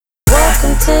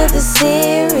to the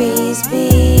Series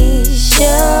B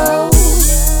Show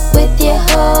with your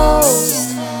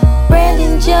host,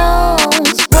 Brandon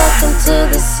Jones. Welcome to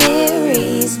the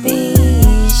Series B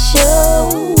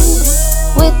Show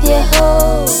with your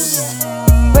host,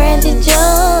 Brandon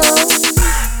Jones.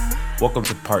 Welcome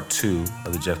to part 2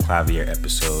 of the Jeff Clavier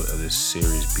episode of this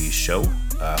Series B Show,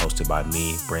 hosted by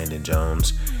me, Brandon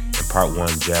Jones. In part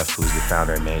 1, Jeff, who's the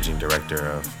founder and managing director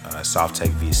of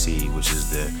SoftTech VC, which is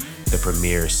the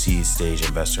premier seed stage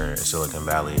investor in Silicon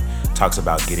Valley, talks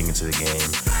about getting into the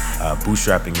game,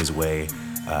 bootstrapping his way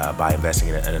by investing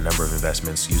in a number of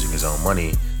investments using his own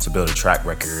money to build a track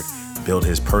record, build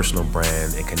his personal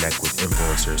brand, and connect with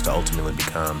influencers to ultimately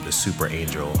become the super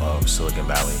angel of Silicon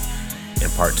Valley. In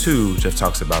part 2, Jeff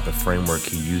talks about the framework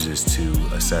he uses to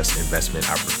assess investment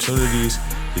opportunities.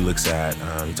 He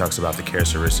talks about the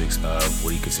characteristics of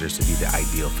what he considers to be the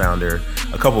ideal founder.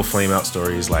 A couple of flame out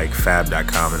stories like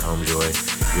Fab.com and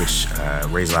HomeJoy, which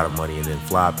raised a lot of money and then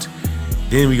flopped.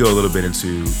 Then we go a little bit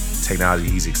into technology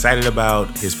he's excited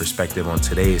about, his perspective on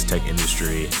today's tech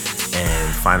industry,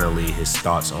 and finally his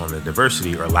thoughts on the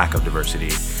diversity or lack of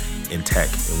diversity in tech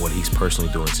and what he's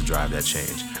personally doing to drive that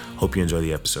change. Hope you enjoy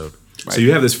the episode. Right. So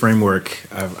you have this framework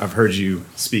I've heard you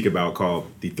speak about called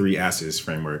the 3 S's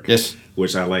framework. Yes.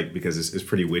 Which I like because it's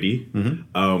pretty witty.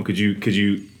 Mm-hmm. Could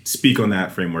you speak on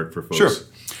that framework for folks? Sure.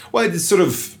 Well, it's sort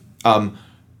of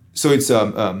it's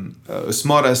a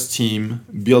smart-ass team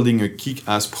building a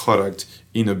kick-ass product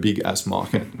in a big-ass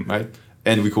market, right?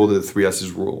 And we called it the 3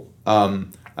 S's rule.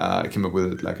 I came up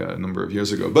with it like a number of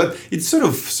years ago. But it sort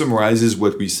of summarizes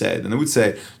what we said. And I would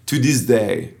say, to this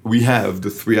day, we have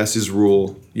the 3 S's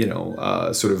rule,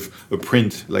 sort of a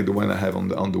print like the one I have on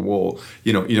the wall,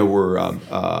 in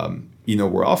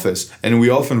our office. And we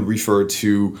often refer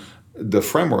to the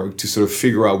framework to sort of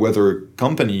figure out whether a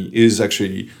company is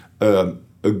actually a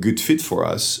good fit for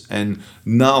us. And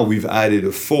now we've added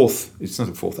it's not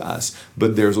a fourth S,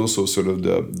 but there's also sort of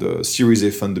the Series A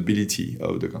fundability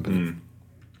of the company.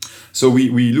 So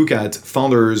we look at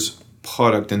founders,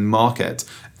 product, and market,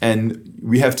 and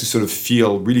we have to sort of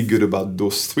feel really good about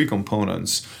those 3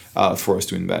 components for us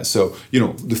to invest. So,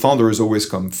 the founders always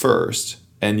come first,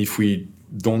 and if we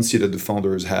don't see that the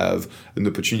founders have an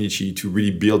opportunity to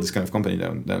really build this kind of company,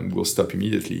 then we'll stop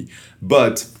immediately.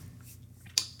 But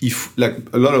if, like,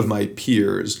 a lot of my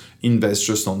peers invest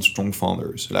just on strong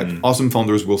founders, awesome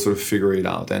founders will sort of figure it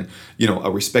out. And, I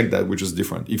respect that, which is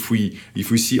different. If we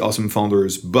see awesome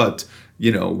founders, but,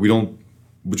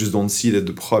 we just don't see that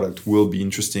the product will be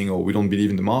interesting or we don't believe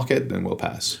in the market, then we'll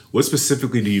pass. What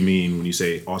specifically do you mean when you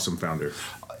say awesome founder?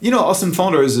 Awesome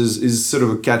founders is sort of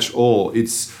a catch-all.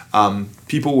 It's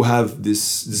people who have this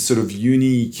sort of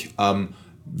unique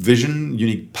vision,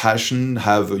 unique passion,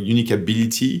 have a unique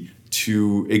ability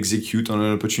to execute on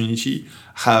an opportunity,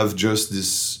 have just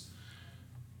this,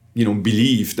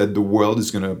 belief that the world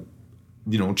is going to,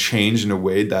 change in a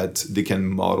way that they can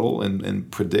model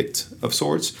and predict of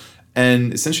sorts.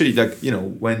 And essentially,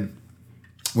 when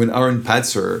Aaron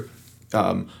Patzer,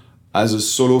 as a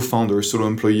solo founder, solo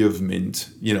employee of Mint,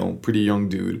 pretty young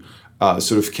dude,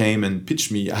 sort of came and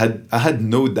pitched me, I had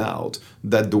no doubt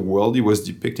that the world he was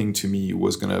depicting to me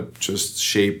was going to just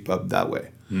shape up that way.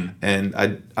 And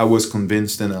I was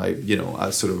convinced, and I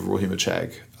sort of wrote him a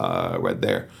check right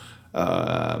there.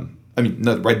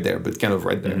 Not right there, but kind of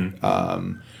right there.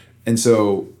 Mm-hmm. And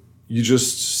so you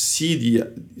just see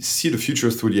the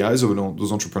future through the eyes of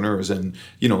those entrepreneurs, and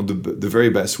the very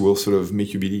best will sort of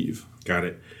make you believe. Got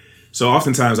it. So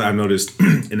oftentimes I've noticed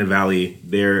in the Valley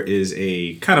there is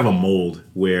a kind of a mold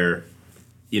where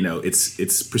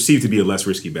it's perceived to be a less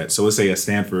risky bet. So let's say a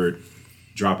Stanford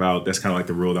dropout, that's kind of like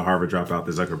the rule, the Harvard dropout,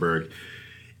 the Zuckerberg.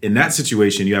 In that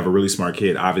situation, you have a really smart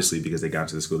kid, obviously, because they got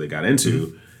into the school they got into.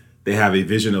 Mm-hmm. They have a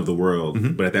vision of the world,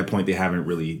 mm-hmm. but at that point, they haven't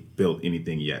really built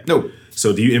anything yet. No.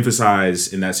 So do you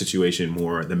emphasize in that situation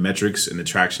more the metrics and the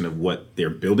traction of what they're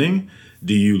building?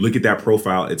 Do you look at that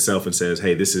profile itself and says,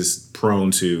 hey, this is prone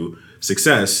to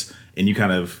success, and you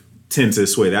kind of tend to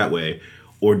sway that way?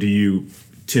 Or do you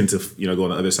tend to go on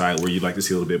the other side where you'd like to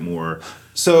see a little bit more?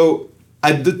 So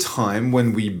at the time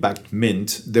when we backed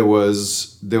Mint, there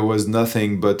was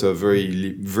nothing but a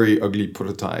very, very ugly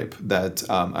prototype that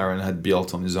Aaron had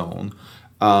built on his own.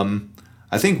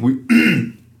 I think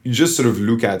you just sort of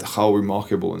look at how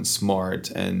remarkable and smart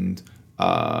and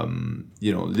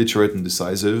literate and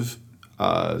decisive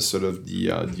sort of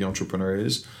the entrepreneur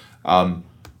is.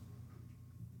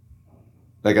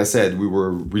 Like I said, we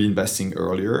were reinvesting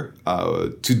earlier.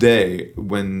 Today,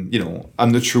 when,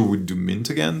 I'm not sure we'd do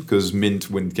Mint again, because Mint,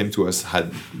 when it came to us,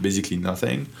 had basically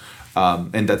nothing.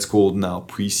 And that's called now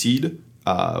pre-seed.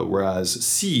 whereas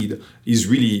seed is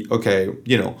really, okay,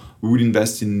 we would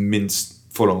invest in mints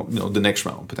for the next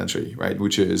round potentially, right?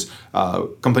 Which is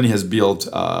company has built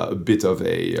a bit of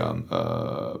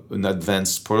an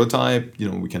advanced prototype.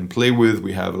 We can play with.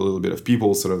 We have a little bit of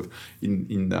people sort of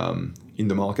in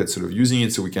the market sort of using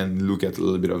it, so we can look at a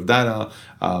little bit of data.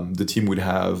 The team would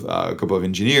have a couple of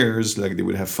engineers, like they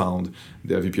would have found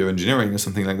their VP of engineering or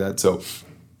something like that. So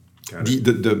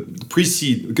the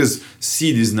pre-seed, because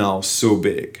seed is now so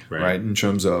big, right? In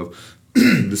terms of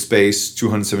the space,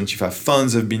 275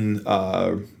 funds have been,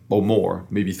 or more,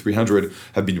 maybe 300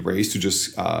 have been raised to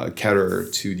just cater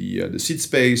to the seed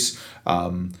space.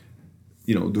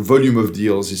 The volume of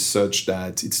deals is such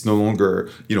that it's no longer,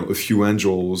 a few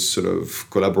angels sort of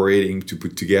collaborating to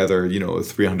put together, a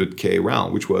 300K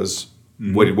round, which was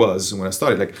what it was when I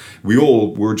started. Like, we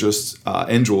all were just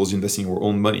angels investing our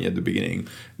own money at the beginning.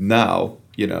 Now,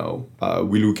 we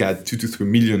look at $2 to $3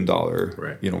 million,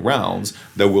 rounds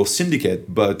that will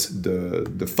syndicate, but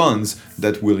the funds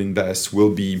that will invest will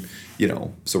be,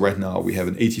 so right now we have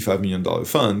an $85 million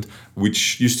fund,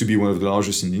 which used to be one of the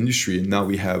largest in the industry, and now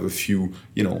we have a few,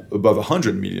 above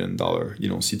 $100 million,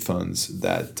 seed funds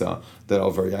that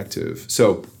are very active.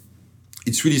 So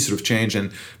it's really sort of changed,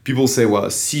 and people say, well,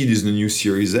 seed is the new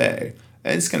Series A,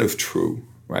 and it's kind of true,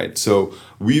 right? So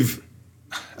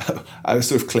I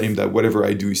sort of claim that whatever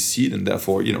I do is seed, and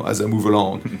therefore, as I move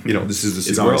along, this is the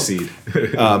seed world. Seed.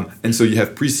 And so you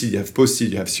have pre-seed, you have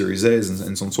post-seed, you have Series A's,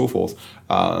 and so on and so forth.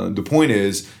 The point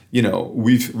is,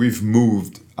 we've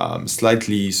moved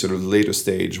slightly sort of later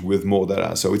stage with more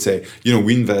data. So I would say,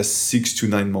 we invest 6 to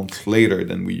 9 months later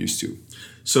than we used to.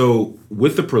 So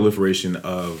with the proliferation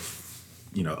of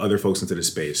other folks into the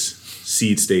space,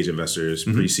 seed stage investors,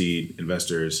 pre-seed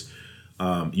investors,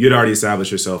 you had already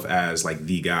established yourself as like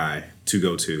the guy to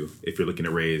go to if you're looking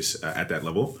to raise at that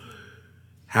level.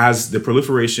 Has the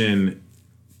proliferation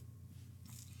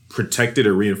protected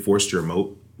or reinforced your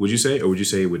moat, would you say? Or would you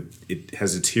say it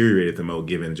has deteriorated the moat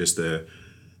given just the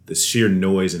sheer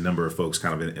noise and number of folks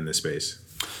kind of in this space?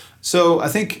 So I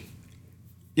think,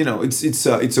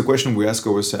 it's a question we ask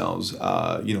ourselves,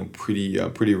 pretty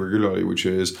regularly, which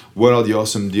is, what are the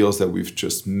awesome deals that we've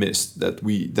just missed that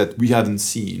we haven't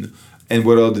seen, and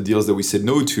what are the deals that we said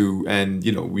no to, and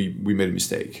we made a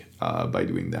mistake by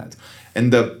doing that.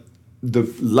 And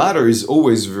the latter is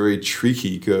always very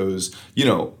tricky because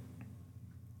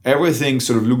everything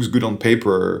sort of looks good on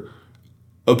paper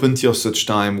up until such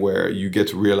time where you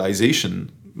get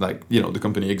realization. Like, the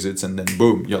company exits and then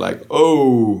boom, you're like,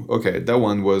 oh, okay, that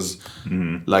one was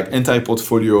like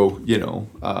anti-portfolio,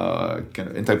 kind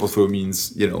of anti-portfolio means,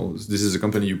 this is a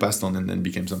company you passed on and then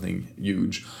became something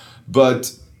huge.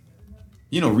 But,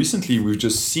 recently we've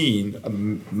just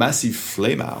seen massive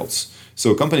flame outs.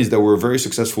 So companies that were very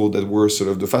successful, that were sort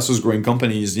of the fastest growing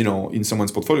companies, in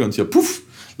someone's portfolio until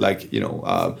poof, like,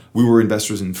 we were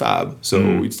investors in Fab.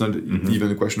 So it's not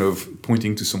even a question of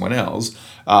pointing to someone else.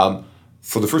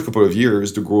 For the first couple of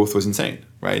years, the growth was insane,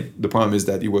 right? The problem is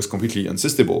that it was completely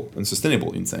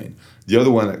unsustainable, insane. The other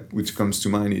one which comes to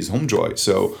mind is Homejoy.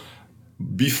 So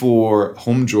before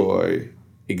Homejoy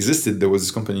existed, there was this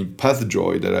company,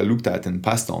 Pathjoy, that I looked at and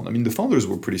passed on. I mean, the founders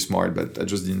were pretty smart, but I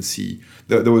just didn't see.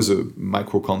 There was a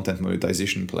micro-content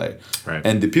monetization play. Right.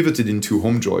 And they pivoted into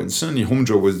Homejoy. And suddenly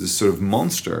Homejoy was this sort of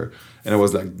monster. And I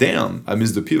was like, damn, I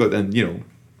missed the pivot. And,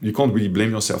 you can't really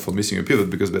blame yourself for missing a pivot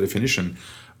because by definition,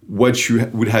 what you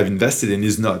would have invested in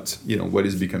is not, what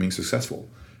is becoming successful.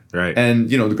 Right. And,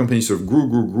 the company sort of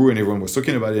grew, and everyone was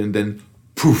talking about it. And then,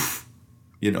 poof,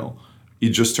 it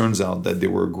just turns out that they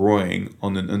were growing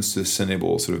on an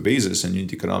unsustainable sort of basis, and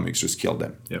unit economics just killed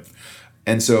them. Yep.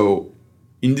 And so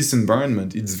in this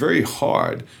environment, it's very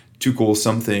hard to call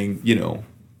something,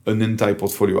 an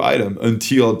anti-portfolio item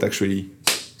until it actually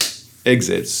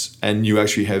exits and you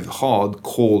actually have hard,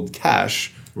 cold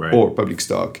cash or public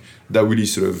stock that really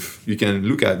sort of you can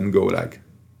look at and go like,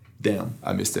 damn,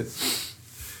 I missed it.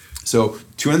 So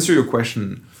to answer your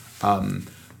question,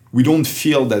 we don't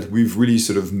feel that we've really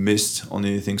sort of missed on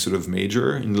anything sort of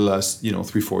major in the last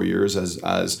 3-4 years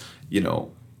as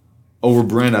our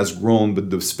brand has grown, but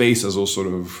the space has also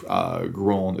sort of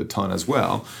grown a ton as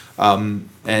well.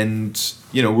 And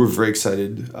we're very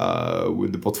excited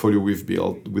with the portfolio we've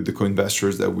built, with the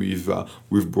co-investors that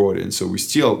we've brought in. So we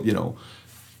still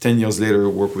 10 years later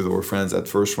work with our friends at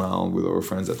First Round, with our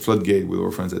friends at Floodgate, with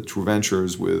our friends at True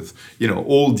Ventures, with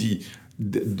all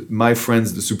my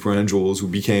friends, the super angels who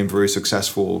became very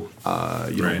successful,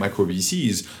 micro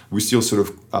VCs. We still sort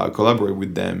of collaborate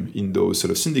with them in those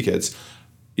sort of syndicates.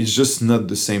 It's just not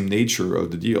the same nature of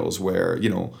the deals where,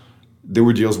 there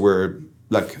were deals where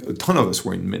like a ton of us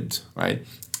were in Mint, right?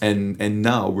 And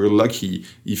now we're lucky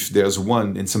if there's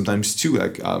one and sometimes two.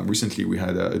 Like recently we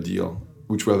had a deal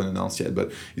which we haven't announced yet, but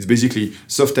it's basically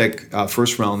Softec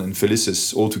first round and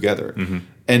Felicis all together.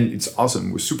 And it's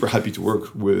awesome. We're super happy to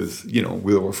work with,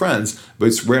 with our friends, but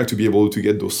it's rare to be able to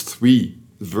get those three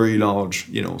very large,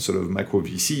 sort of micro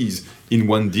VCs in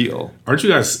one deal. Aren't you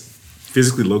guys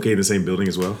physically located in the same building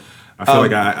as well? I feel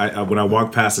like I when I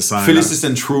walk past the sign, Felicis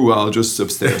and True are just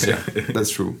upstairs. Yeah,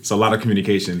 that's true. It's a lot of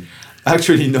communication.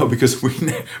 Actually, no, because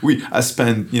I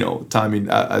spend time in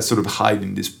I sort of hide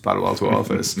in this Palo Alto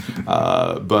office,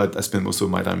 but I spend most of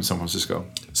my time in San Francisco.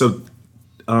 So,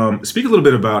 speak a little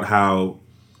bit about how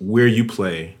where you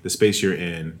play, the space you're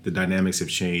in, the dynamics have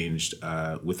changed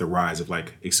with the rise of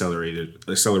like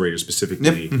accelerators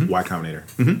specifically, Y Combinator.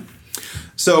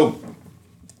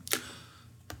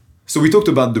 So we talked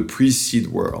about the pre-seed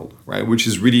world, right? Which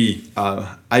is really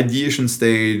ideation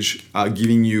stage,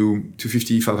 giving you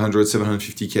 250, 500,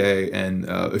 750K, and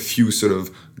a few sort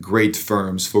of great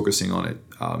firms focusing on it.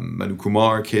 Manu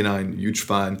Kumar, K9, huge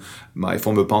fan. My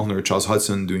former partner, Charles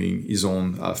Hudson, doing his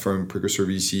own firm, Precursor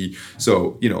VC.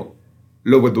 So,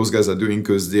 love what those guys are doing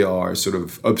because they are sort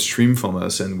of upstream from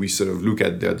us and we sort of look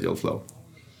at their deal flow.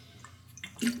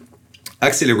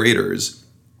 Accelerators,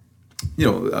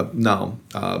 now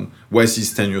YC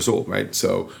is 10 years old, right?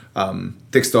 So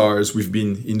Techstars, we've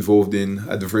been involved in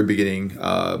at the very beginning.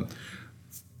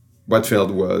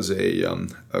 Whitefeld was a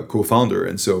co-founder,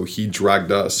 and so he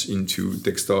dragged us into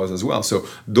Techstars as well. So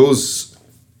those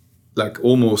like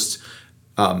almost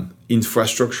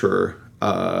infrastructure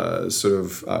sort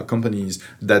of companies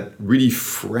that really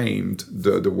framed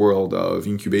the world of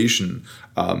incubation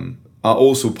are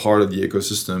also part of the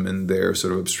ecosystem, and they're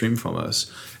sort of upstream from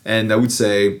us. And I would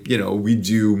say, we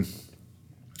do,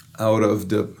 out of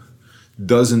the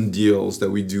dozen deals that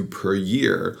we do per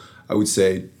year, I would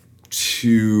say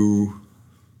two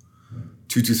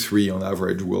to three on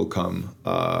average will come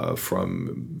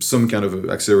from some kind of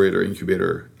an accelerator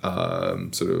incubator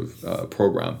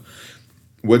program.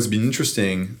 What's been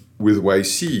interesting with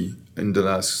YC in the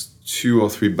last 2 or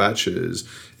 3 batches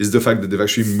is the fact that they've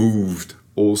actually moved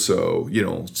also,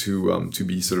 to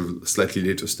be sort of slightly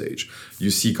later stage.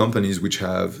 You see companies which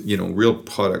have, real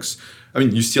products. I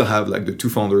mean, you still have like the 2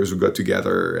 founders who got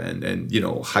together and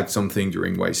hacked something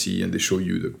during YC, and they show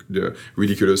you the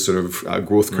ridiculous sort of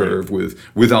growth curve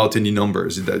without any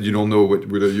numbers. That you don't know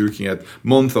whether you're looking at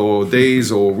months or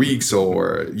days or weeks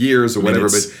or years or whatever,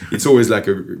 but it's always like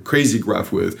a crazy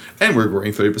graph and we're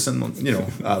growing 30%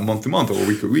 month to month or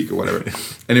week to week or whatever.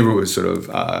 And everyone was sort of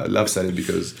laughs at it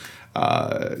because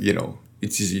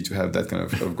it's easy to have that kind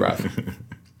of graph.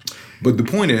 But the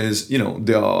point is,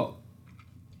 they are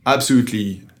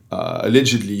absolutely,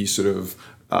 allegedly sort of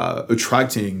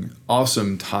attracting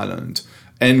awesome talent,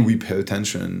 and we pay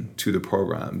attention to the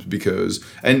programs because,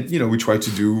 we try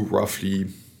to do roughly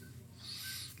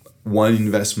 1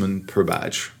 investment per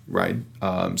batch, right?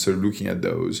 Sort of looking at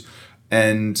those.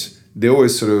 And they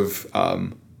always sort of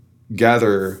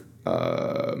gather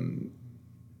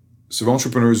so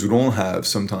entrepreneurs who don't have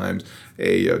sometimes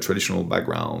a traditional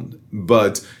background,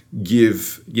 but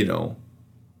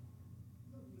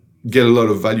get a lot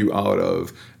of value out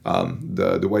of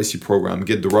the YC program,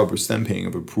 get the rubber stamping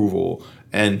of approval,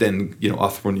 and then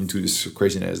often into this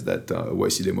craziness that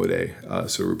YC Demo Day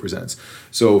sort of represents.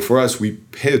 So for us, we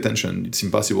pay attention. It's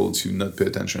impossible to not pay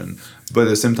attention, but at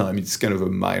the same time, it's kind of a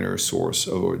minor source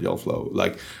of our deal flow.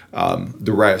 Like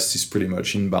the rest is pretty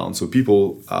much inbound. So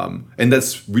people, and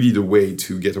that's really the way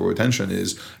to get our attention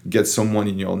is get someone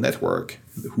in your network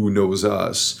who knows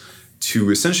us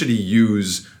to essentially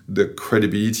use the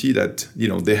credibility that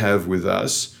they have with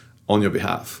us on your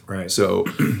behalf. Right. So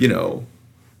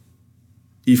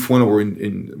if one of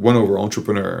our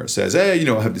entrepreneurs says, "Hey,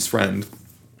 I have this friend,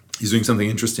 he's doing something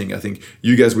interesting. I think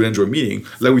you guys would enjoy meeting."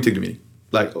 Like we take the meeting.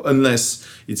 Like unless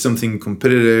it's something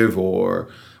competitive or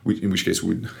in which case we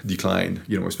would decline,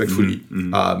 respectfully.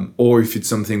 Or if it's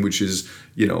something which is,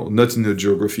 not in a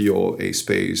geography or a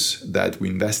space that we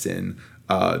invest in,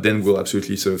 then we'll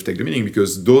absolutely sort of take the meeting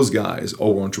because those guys,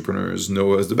 our entrepreneurs,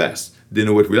 know us the best. They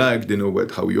know what we like, they know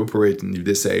how we operate, and if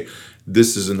they say,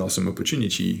 this is an awesome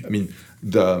opportunity. I mean,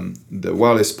 the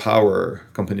wireless power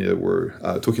company that we're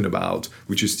talking about,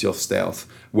 which is still stealth,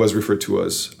 was referred to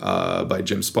us by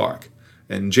James Spark.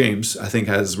 And James, I think,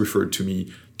 has referred to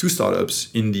me 2 startups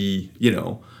in the,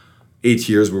 8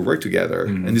 years we worked together.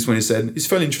 And this one he said, it's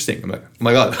fairly interesting. I'm like, oh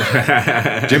my God.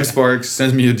 James Sparks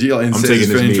sends me a deal and says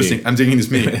it's very interesting. I'm taking this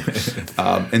meeting.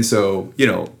 And so,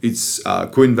 it's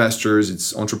co-investors,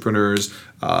 it's entrepreneurs,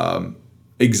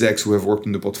 execs who have worked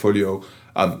in the portfolio.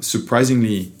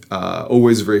 Surprisingly,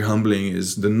 always very humbling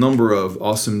is the number of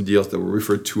awesome deals that were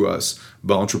referred to us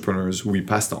by entrepreneurs who we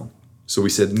passed on. So we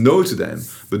said no to them,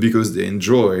 but because they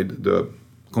enjoyed the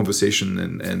conversation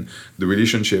and the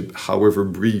relationship, however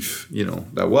brief,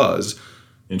 that was.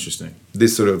 Interesting. They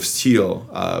sort of still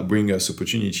bring us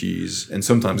opportunities, and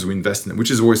sometimes we invest in them,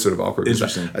 which is always sort of awkward.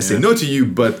 Interesting. I say no to you,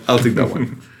 but I'll take that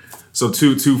one. So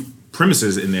two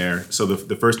premises in there. So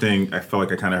the first thing I felt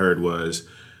like I kind of heard was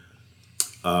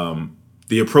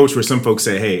the approach where some folks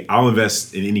say, hey, I'll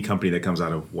invest in any company that comes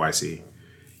out of YC.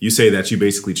 You say that you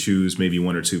basically choose maybe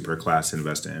one or two per class to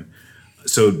invest in.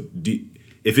 So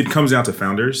if it comes down to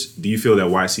founders, do you feel that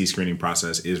YC screening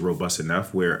process is robust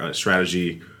enough where a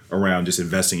strategy around just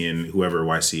investing in whoever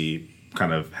YC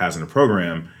kind of has in a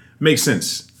program makes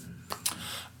sense?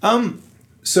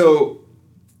 So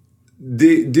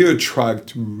they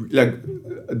attract like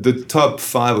the top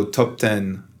 5 or top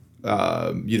 10,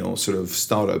 sort of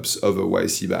startups of a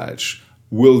YC batch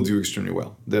will do extremely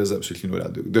well. There's absolutely no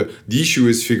doubt. The issue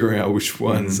is figuring out which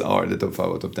ones are the top 5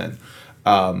 or top 10.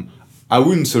 I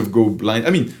wouldn't sort of go blind. I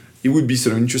mean, it would be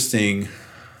sort of interesting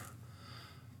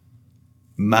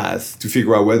math to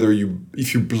figure out whether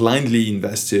if you blindly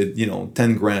invested,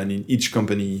 10 grand in each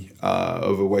company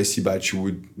of a YC batch, you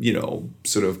would,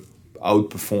 sort of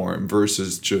outperform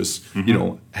versus just,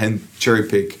 hand cherry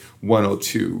pick one or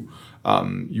two.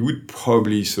 You would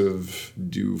probably sort of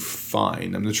do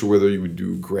fine. I'm not sure whether you would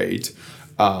do great.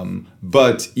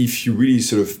 But if you really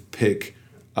sort of pick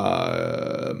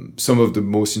some of the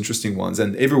most interesting ones,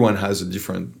 and everyone has a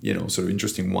different, sort of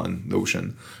interesting one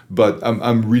notion. But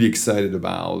I'm really excited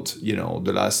about,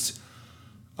 the last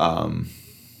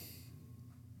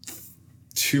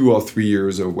 2 or 3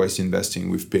 years of YC investing.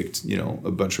 We've picked,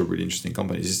 a bunch of really interesting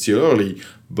companies. It's still early,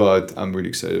 but I'm really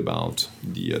excited about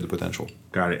the potential.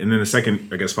 Got it. And then the second,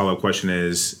 I guess, follow-up question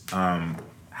is,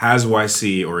 has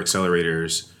YC or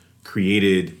accelerators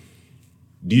created,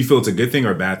 do you feel it's a good thing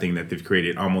or a bad thing that they've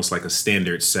created almost like a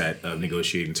standard set of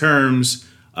negotiating terms?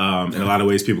 In a lot of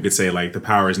ways, people could say like the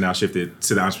power is now shifted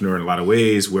to the entrepreneur in a lot of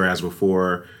ways, whereas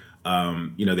before,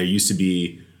 there used to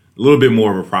be a little bit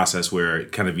more of a process where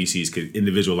kind of VCs could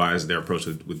individualize their approach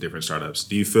with different startups.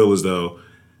 Do you feel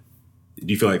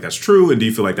like that's true, and do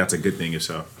you feel like that's a good thing if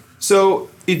so? So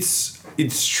it's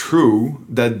true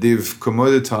that they've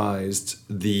commoditized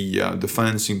the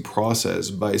financing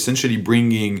process by essentially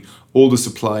bringing all the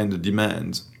supply and the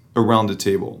demand around the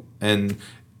table. And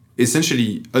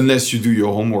essentially, unless you do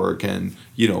your homework and,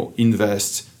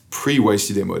 invest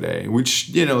pre-YC demo day, which,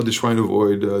 they're trying to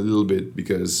avoid a little bit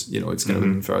because, it's kind of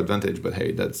an unfair advantage, but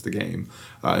hey, that's the game.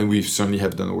 And we certainly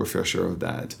have done our fair share of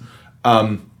that.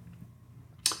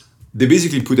 They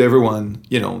basically put everyone,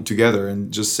 together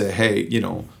and just say, hey,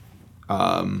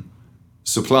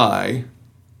 supply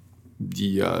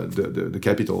the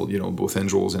capital, both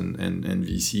angels and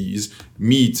VCs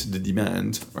meet the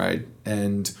demand, right?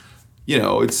 And,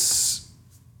 it's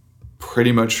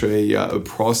pretty much a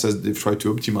process they've tried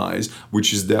to optimize,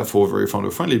 which is therefore very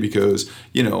founder friendly because,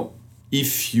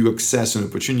 if you access an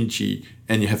opportunity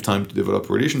and you have time to develop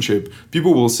a relationship,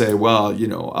 people will say, well,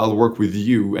 I'll work with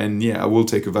you and I will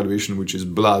take a valuation which is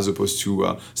blah as opposed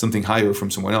to something higher from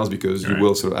someone else because you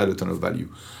will sort of add a ton of value.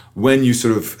 When you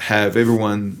sort of have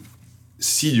everyone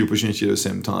see the opportunity at the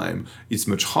same time, it's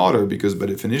much harder because by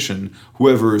definition,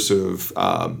 whoever sort of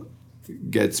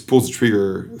pulls the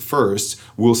trigger first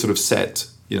will sort of set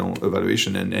a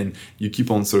valuation, and you keep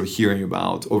on sort of hearing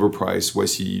about overpriced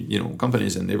YC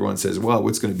companies, and everyone says, well,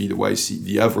 what's going to be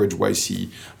the average YC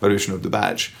valuation of the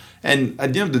batch? And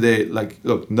at the end of the day,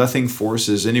 look, nothing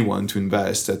forces anyone to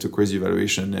invest at a crazy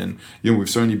valuation, and we've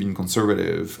certainly been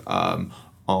conservative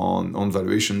on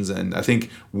valuations, and I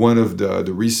think one of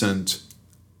the recent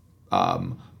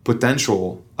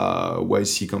potential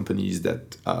YC companies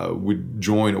that would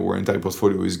join our entire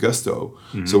portfolio is Gusto.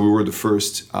 Mm-hmm. So we were the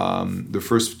first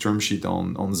term sheet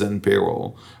on Zen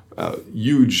Payroll.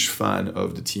 Huge fan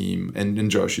of the team,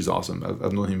 and Josh is awesome.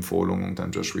 I've known him for a long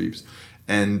time, Josh Reeves.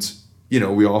 And,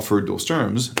 we offered those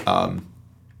terms,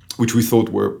 which we thought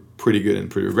were pretty good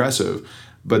and pretty aggressive.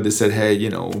 But they said, hey,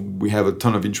 we have a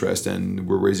ton of interest and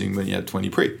we're raising money at 20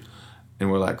 pre.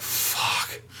 And we're like,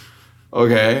 fuck.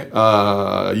 Okay,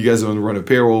 you guys want to run a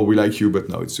payroll, we like you, but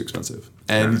no, it's too expensive.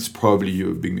 And It's probably a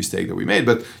big mistake that we made.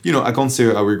 But, I can't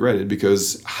say I regret it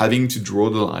because having to draw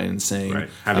the line and saying,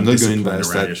 I'm not going to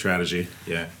invest around your strategy.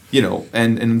 Yeah.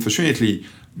 And unfortunately,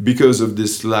 because of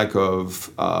this lack of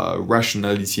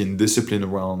rationality and discipline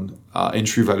around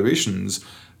entry valuations,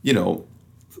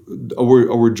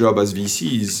 our job as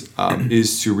VCs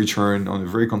is to return on a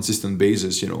very consistent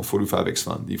basis, 4 to 5x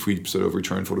fund. If we sort of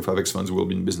return 4 to 5x funds, we'll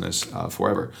be in business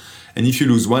forever. And if you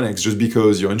lose 1x just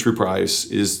because your entry price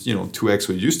is 2x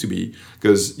what it used to be,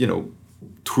 because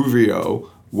Truvio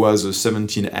was a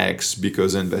 17x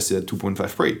because I invested at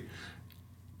 2.5 pre.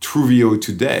 Truvio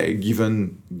today,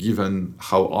 given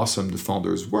how awesome the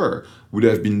founders were, would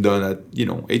have been done at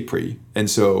 8 pre. And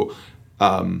so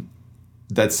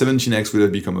that 17x would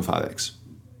have become a 5x.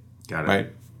 Got it. Right?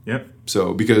 Yep.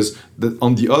 So because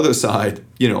on the other side,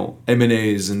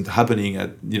 M&A isn't happening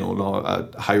at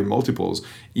at higher multiples.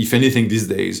 If anything these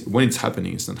days, when it's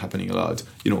happening, it's not happening a lot.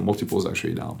 Multiples are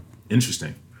actually down.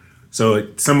 Interesting. So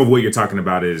some of what you're talking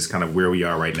about is kind of where we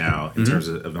are right now in terms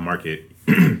of the market.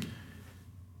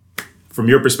 From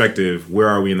your perspective, where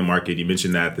are we in the market? You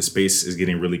mentioned that the space is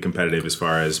getting really competitive as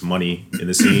far as money in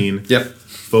the scene. Yep.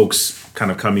 Folks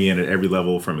kind of coming in at every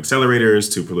level, from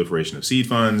accelerators to proliferation of seed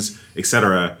funds, et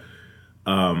cetera.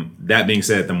 That being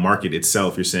said, the market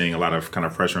itself, you're seeing a lot of kind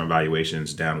of pressure on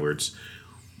valuations downwards.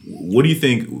 What do you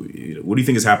think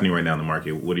is happening right now in the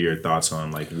market? What are your thoughts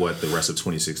on what the rest of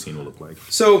 2016 will look like?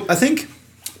 So I think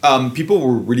people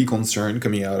were really concerned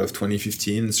coming out of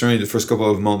 2015. Certainly the first couple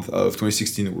of months of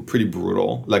 2016 were pretty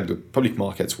brutal. The public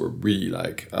markets were really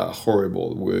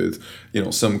horrible, with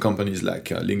some companies like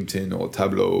LinkedIn or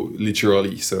Tableau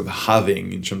literally sort of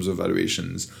halving in terms of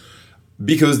valuations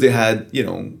because they had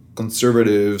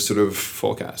conservative sort of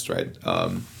forecast, right?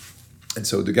 And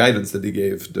so the guidance that they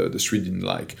gave, the street didn't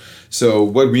like. So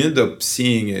what we ended up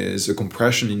seeing is a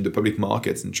compression in the public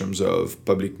markets in terms of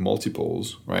public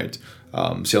multiples, right?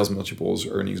 Sales multiples,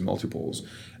 earnings multiples.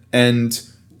 And,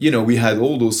 we had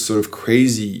all those sort of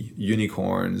crazy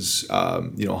unicorns,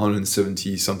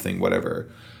 170 something, whatever,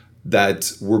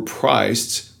 that were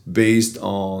priced based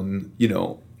on,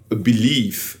 a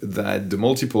belief that the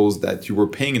multiples that you were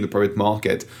paying in the private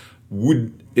market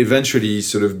would eventually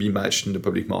sort of be matched in the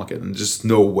public market, and just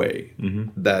no way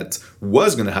that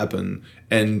was going to happen.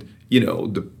 And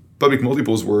the public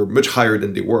multiples were much higher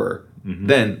than they were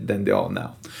then than they are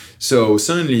now. So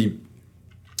suddenly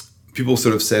people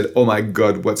sort of said, oh my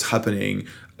God, what's happening?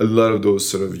 A lot of those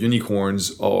sort of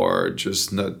unicorns are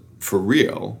just not for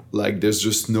real. There's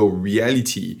just no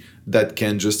reality that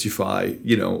can justify,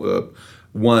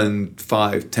 1,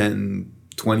 5, 10,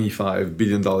 $25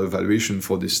 billion valuation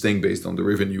for this thing based on the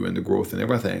revenue and the growth and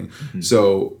everything.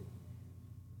 So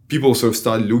people sort of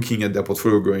start looking at their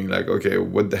portfolio going okay,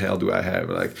 what the hell do I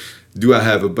have? Do I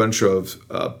have a bunch of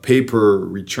paper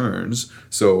returns?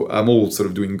 So I'm all sort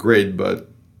of doing great, but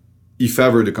if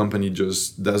ever the company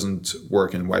just doesn't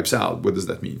work and wipes out, what does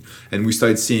that mean? And we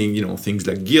started seeing, things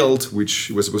like Guild,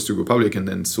 which was supposed to go public and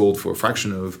then sold for a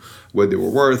fraction of what they were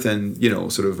worth, and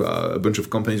sort of a bunch of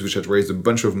companies which had raised a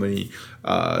bunch of money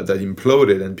that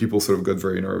imploded, and people sort of got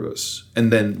very nervous.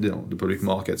 And then the public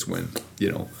markets went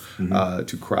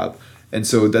to crap. And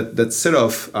so that set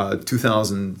off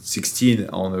 2016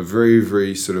 on a very,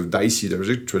 very sort of dicey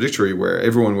trajectory where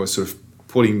everyone was sort of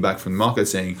pulling back from the market,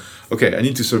 saying, okay, I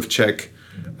need to sort of check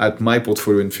at my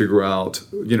portfolio and figure out,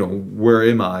 where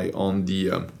am I on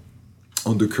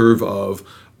the curve of,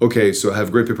 okay, so I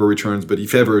have great paper returns, but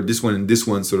if ever this one and this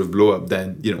one sort of blow up,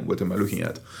 then, what am I looking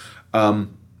at? And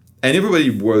everybody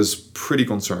was pretty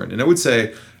concerned. And I would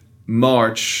say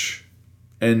March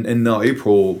and now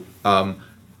April,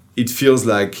 it feels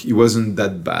like it wasn't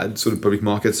that bad. So the public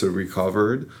markets sort of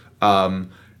recovered.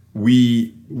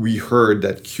 We heard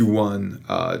that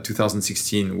Q1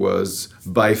 2016 was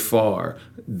by far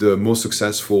the most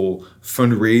successful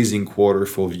fundraising quarter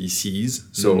for VCs.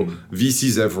 So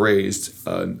VCs have raised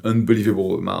an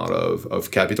unbelievable amount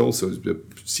of capital, so it's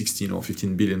 16 or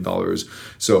 $15 billion.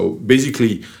 So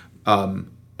basically, the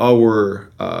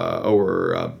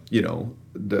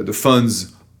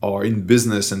funds are in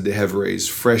business and they have raised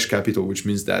fresh capital, which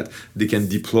means that they can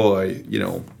deploy,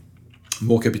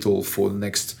 more capital for the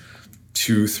next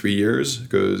 2-3 years,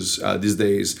 because these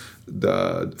days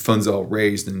the funds are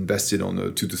raised and invested on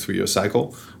a 2 to 3 year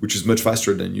cycle, which is much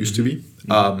faster than it used to be.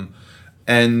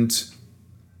 And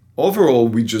overall,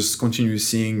 we just continue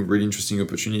seeing really interesting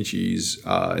opportunities.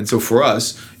 And so for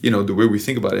us, the way we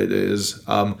think about it is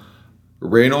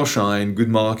rain or shine, good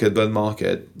market, bad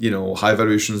market, high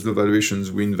valuations, low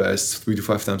valuations, we invest 3 to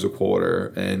 5 times a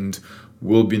quarter, and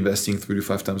we'll be investing 3 to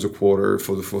 5 times a quarter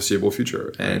for the foreseeable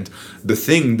future. And the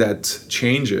thing that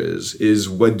changes is,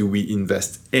 what do we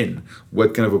invest in?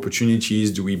 What kind of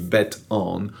opportunities do we bet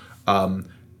on?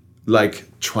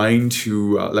 Trying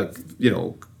to,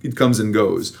 it comes and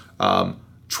goes.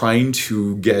 Trying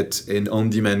to get an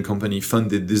on-demand company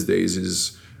funded these days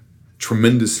is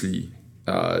tremendously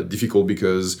difficult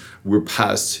because we're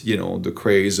past, the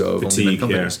craze of Fatigue, on-demand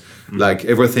companies. Like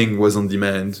everything was on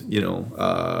demand,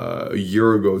 a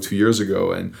year ago, 2 years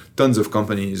ago, and tons of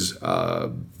companies,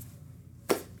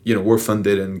 were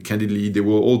funded, and candidly, they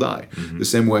will all die. The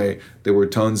same way there were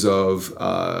tons of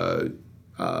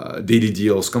daily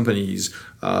deals companies,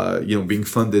 being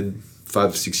funded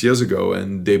 5-6 years ago,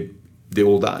 and they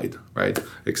all died, right?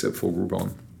 Except for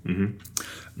Groupon.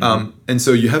 And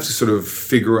so you have to sort of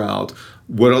figure out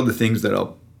what are the things that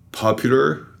are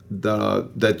popular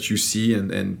that you see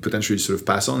and potentially sort of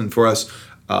pass on. And for us,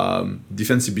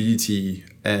 defensibility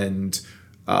and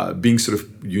being sort of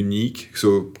unique,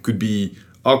 so could be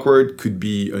awkward, could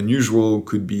be unusual,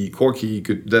 could be quirky,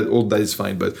 all that is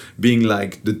fine. But being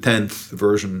like the 10th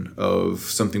version of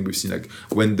something we've seen, like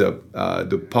when the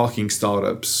parking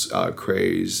startups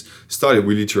craze started,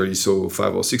 we literally saw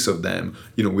 5 or 6 of them,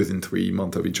 within 3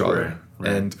 months of each other. Right.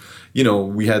 And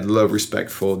we had a lot of respect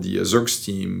for the Zerx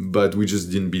team, but we just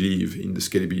didn't believe in the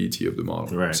scalability of the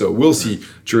model. Right. So we'll see.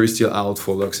 Jury's still out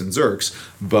for Lux and Zerx,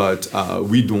 but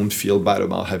we don't feel bad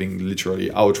about having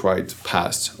literally outright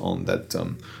passed on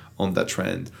that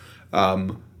trend.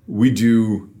 We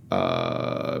do,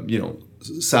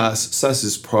 SaaS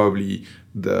is probably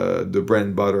the bread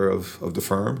and butter of the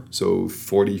firm. So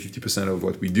 40-50% of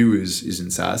what we do is in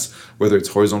SaaS, whether it's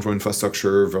horizontal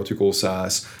infrastructure, vertical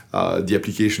SaaS, the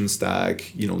application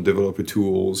stack, developer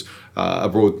tools. I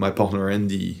brought my partner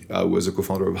Andy, who was a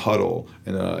co-founder of Huddle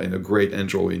and a great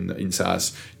angel in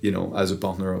SaaS, as a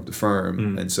partner of the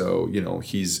firm. And so,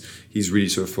 he's really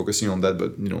sort of focusing on that.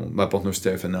 But, my partner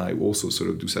Steph and I also sort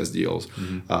of do SaaS deals.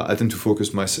 I tend to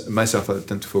focus myself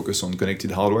on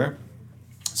connected hardware.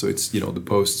 So it's, the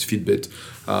post Fitbit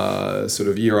sort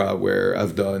of era where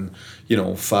I've done,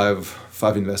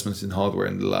 five investments in hardware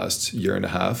in the last year and a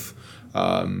half.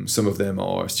 Some of them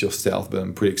are still stealth, but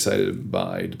I'm pretty excited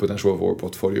by the potential of our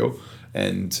portfolio.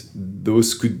 And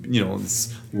those could,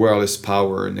 it's wireless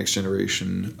power, next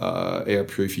generation, air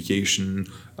purification,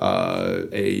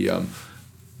 a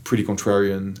pretty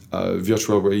contrarian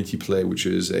virtual reality play, which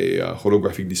is a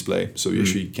holographic display. So you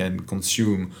actually can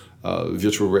consume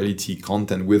virtual reality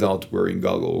content without wearing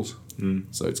goggles.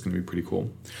 So it's going to be pretty cool.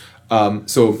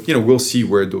 So, we'll see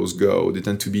where those go. They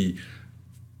tend to be,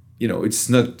 it's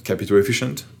not capital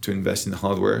efficient to invest in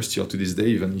hardware still to this day,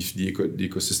 even if the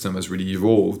ecosystem has really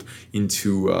evolved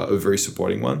into a very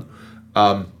supporting one.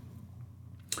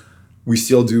 We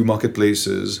still do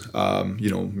marketplaces,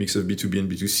 mix of B2B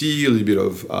and B2C, a little bit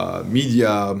of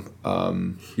media.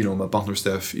 My partner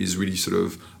Steph is really sort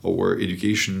of our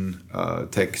education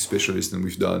tech specialist, and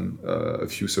we've done a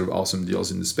few sort of awesome deals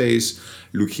in the space,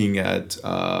 looking at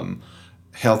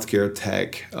healthcare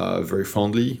tech very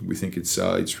fondly. We think it's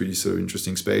really sort of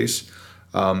interesting space.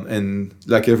 And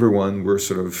like everyone, we're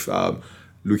sort of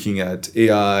looking at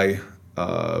AI,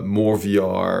 more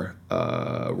VR,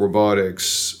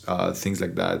 robotics, things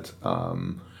like that.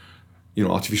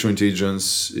 Artificial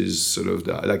intelligence is sort of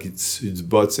it's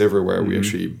bots everywhere. We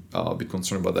actually are a bit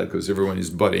concerned about that because everyone is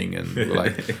botting, and we're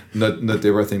like, not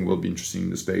everything will be interesting in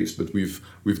the space. But we've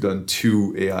done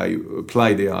 2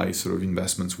 applied AI sort of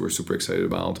investments we're super excited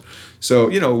about. So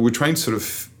we're trying to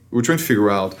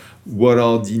figure out what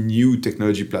are the new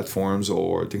technology platforms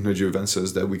or technology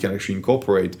advances that we can actually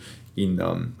incorporate in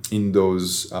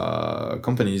those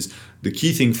companies. The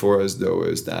key thing for us, though,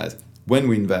 is that when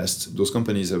we invest, those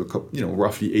companies have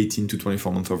roughly 18 to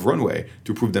 24 months of runway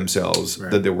to prove themselves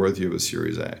that they're worthy of a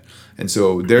Series A. And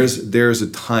so there's a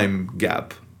time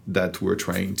gap that we're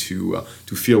trying to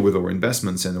fill with our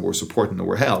investments and our support and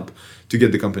our help to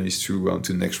get the companies to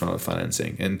the next round of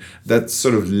financing. And that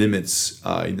sort of limits,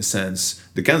 in a sense,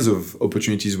 the kinds of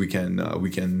opportunities we can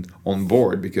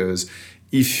onboard, because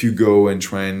if you go and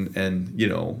try and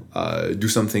do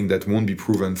something that won't be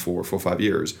proven for 5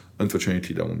 years,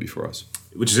 unfortunately, that won't be for us.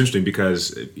 Which is interesting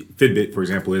because Fitbit, for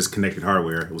example, is connected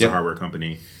hardware. It was a hardware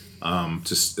company. To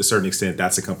a certain extent,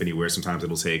 that's a company where sometimes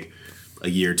it'll take a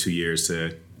year, 2 years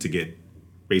to get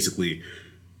basically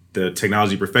the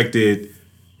technology perfected.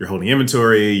 You're holding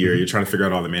inventory. You're trying to figure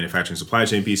out all the manufacturing supply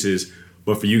chain pieces.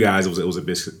 But for you guys, it was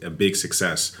a big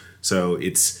success. So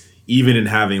it's even in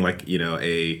having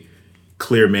a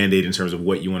clear mandate in terms of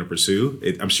what you want to pursue.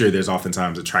 I'm sure there's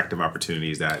oftentimes attractive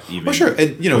opportunities that even. Well, sure,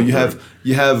 and you have.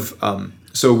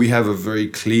 So we have a very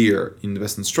clear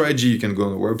investment strategy. You can go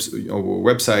on our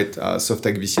website,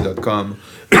 softtechvc.com,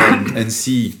 and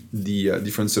see the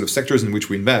different sort of sectors in which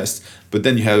we invest. But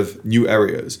then you have new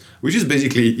areas, which is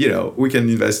basically, we can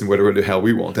invest in whatever the hell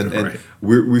we want. And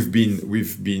we've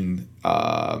been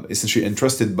essentially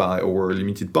entrusted by our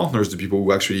limited partners, the people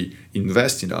who actually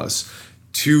invest in us,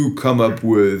 to come up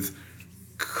with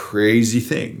crazy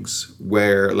things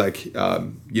where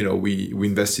we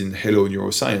invest in Halo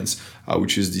Neuroscience,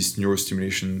 which is this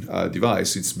neurostimulation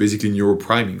device. It's basically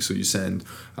neuropriming. So you send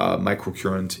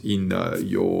microcurrent in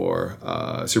your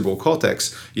cerebral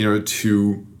cortex in order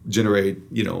to generate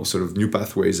sort of new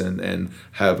pathways and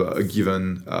have a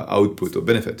given output or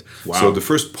benefit. Wow. So the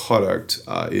first product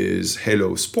is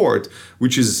Halo Sport,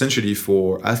 which is essentially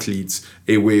for athletes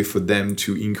a way for them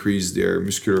to increase their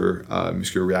muscular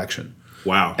reaction.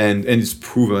 Wow. And it's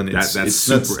proven.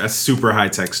 That's super high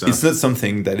tech stuff. It's not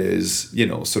something that is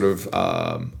sort of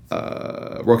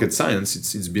rocket science.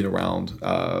 It's been around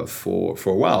for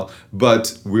a while,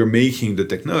 but we're making the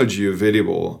technology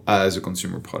available as a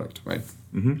consumer product, right?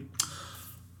 Mm-hmm.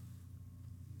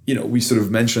 We sort of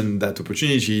mentioned that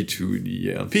opportunity to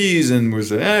the LPs, and we're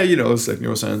like, it's like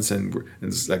neuroscience, and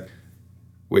it's like,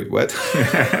 wait, what?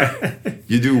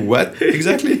 You do what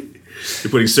exactly?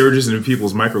 You're putting surges into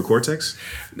people's microcortex?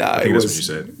 Nah, I think that's what you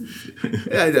said.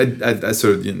 I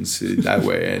sort of didn't see it that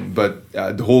way, but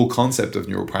the whole concept of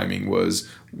neuropriming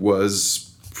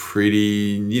was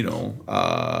pretty,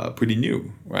 pretty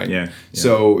new, right? Yeah.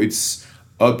 So it's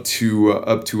up to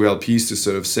LPs to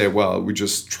sort of say, well, we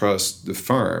just trust the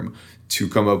firm to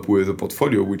come up with a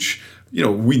portfolio which,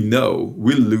 we know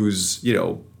will lose,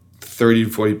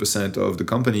 30-40% of the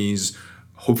companies.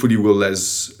 Hopefully we'll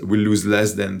lose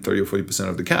less than 30 or 40%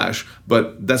 of the cash,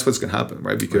 but that's what's going to happen,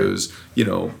 right? Because,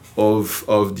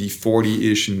 of the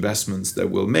 40-ish investments that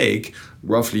we'll make,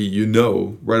 roughly,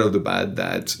 right off the bat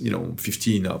that,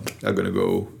 15 are going to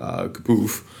go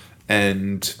kapoof.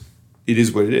 And it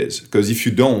is what it is. Because if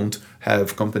you don't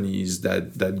have companies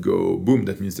that go boom,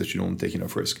 that means that you don't take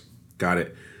enough risk. Got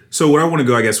it. So where I want to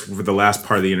go, I guess, for the last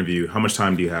part of the interview, how much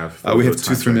time do you have? We have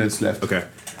 2-3 minutes left. Okay.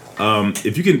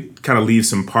 If you can kind of leave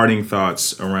some parting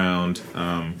thoughts around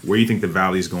where you think the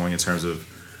valley is going in terms of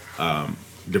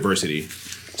diversity.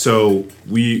 So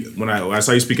when I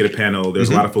saw you speak at a panel, there's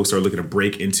a lot of folks that are looking to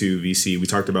break into VC. We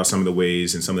talked about some of the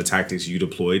ways and some of the tactics you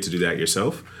deployed to do that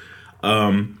yourself.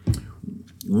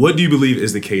 What do you believe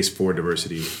is the case for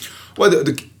diversity? Well,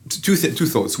 the two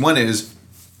thoughts. One is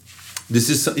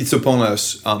it's upon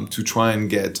us to try and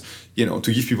get, to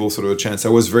give people sort of a chance. I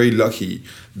was very lucky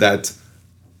that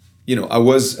I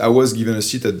was given a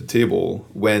seat at the table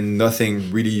when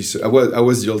nothing really. I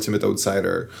was the ultimate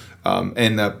outsider,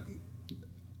 and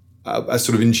I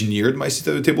sort of engineered my seat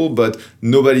at the table, but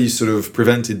nobody sort of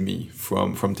prevented me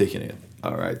from taking it.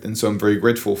 All right, and so I'm very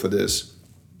grateful for this.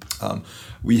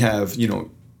 We have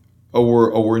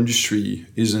our industry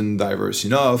isn't diverse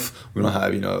enough. We don't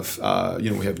have enough.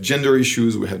 We have gender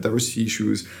issues. We have diversity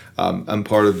issues. I'm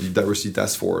part of the diversity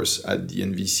task force at the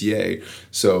NVCA.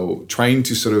 So trying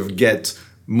to sort of get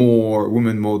more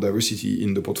women, more diversity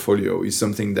in the portfolio is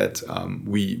something that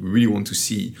we really want to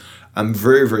see. I'm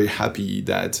very, very happy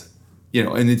that,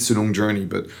 and it's a long journey,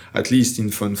 but at least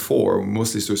in Fund 4,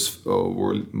 most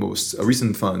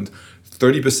recent fund,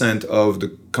 30% of the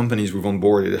companies we've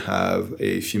onboarded have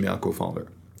a female co-founder.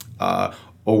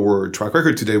 Our track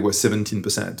record today was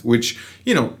 17%, which,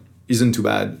 isn't too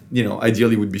bad.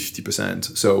 Ideally would be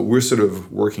 50%. So we're sort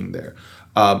of working there.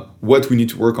 What we need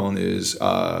to work on is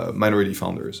minority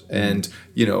founders. And,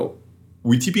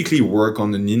 we typically work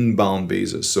on an inbound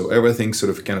basis. So everything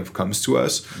sort of kind of comes to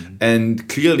us. Mm-hmm. And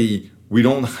clearly, we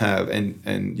don't have,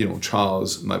 and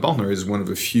Charles, my partner, is one of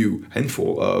a few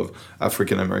handful of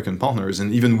African American partners,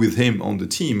 and even with him on the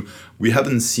team, we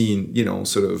haven't seen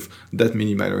sort of that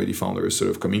many minority founders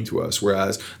sort of coming to us.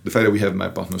 Whereas the fact that we have my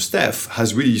partner Steph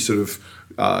has really sort of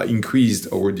increased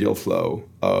our deal flow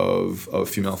of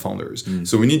female founders. Mm.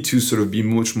 So we need to sort of be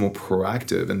much more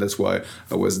proactive, and that's why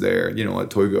I was there, at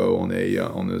Toygo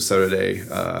on a Saturday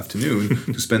afternoon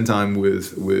to spend time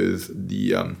with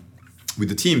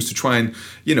the teams to try and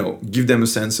give them a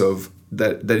sense of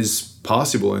that is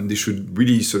possible, and they should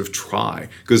really sort of try,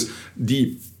 because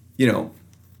the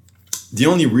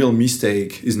only real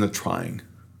mistake is not trying,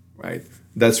 right?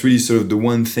 That's really sort of the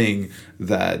one thing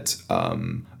that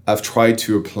I've tried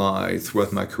to apply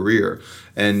throughout my career,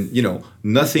 and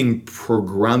nothing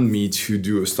programmed me to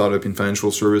do a startup in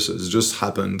financial services. It just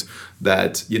happened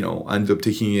that I ended up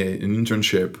taking an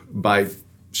internship by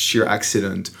sheer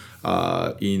accident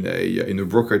in a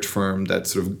brokerage firm that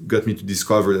sort of got me to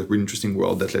discover that really interesting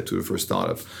world that led to the first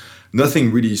startup.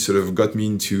 Nothing really sort of got me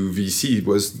into VC. It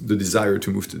was the desire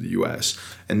to move to the US.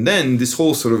 And then this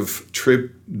whole sort of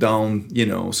trip down,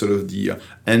 sort of the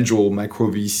angel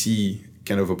micro VC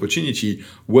kind of opportunity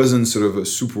wasn't sort of a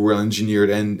super well engineered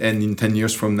and in 10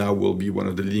 years from now will be one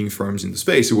of the leading firms in the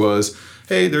space. It was,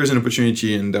 hey, there's an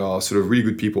opportunity and there are sort of really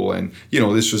good people, and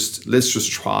let's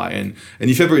just try, and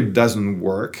if ever it doesn't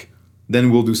work, then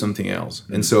we'll do something else.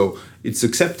 And so it's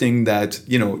accepting that,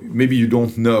 maybe you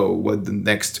don't know what the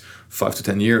next 5 to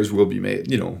 10 years will be made,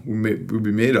 will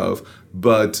be made of,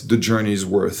 but the journey is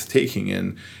worth taking.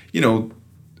 And,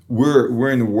 we're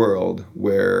in a world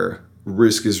where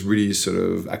risk is really sort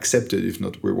of accepted, if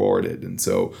not rewarded. And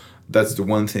so that's the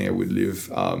one thing I would leave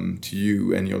to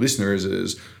you and your listeners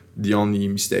is the only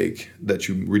mistake that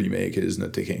you really make is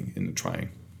not taking and not trying.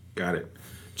 Got it.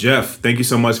 Jeff, thank you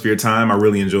so much for your time. I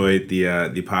really enjoyed the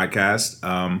podcast.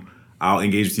 I'll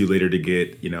engage with you later to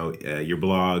get your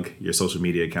blog, your social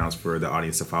media accounts for the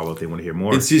audience to follow if they want to hear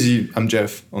more. It's easy. I'm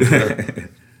Jeff on Twitter.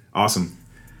 Awesome.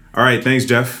 All right. Thanks,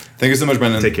 Jeff. Thank you so much,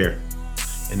 Brandon. Take care.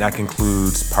 And that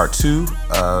concludes part 2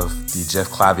 of the Jeff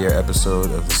Clavier episode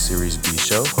of the Series B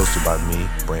show, hosted by me,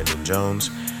 Brandon Jones.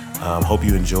 Hope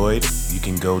you enjoyed. You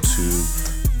can go to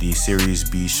the Series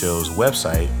B show's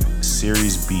website,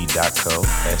 seriesb.co,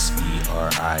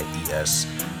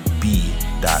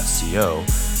 SERIESB.co,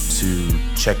 to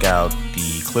check out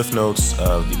the cliff notes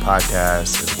of the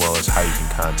podcast as well as how you can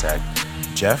contact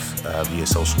Jeff via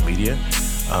social media.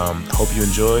 Hope you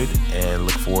enjoyed and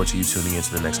look forward to you tuning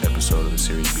into the next episode of the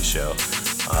Series B show.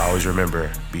 Always remember,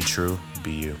 be true,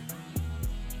 be you.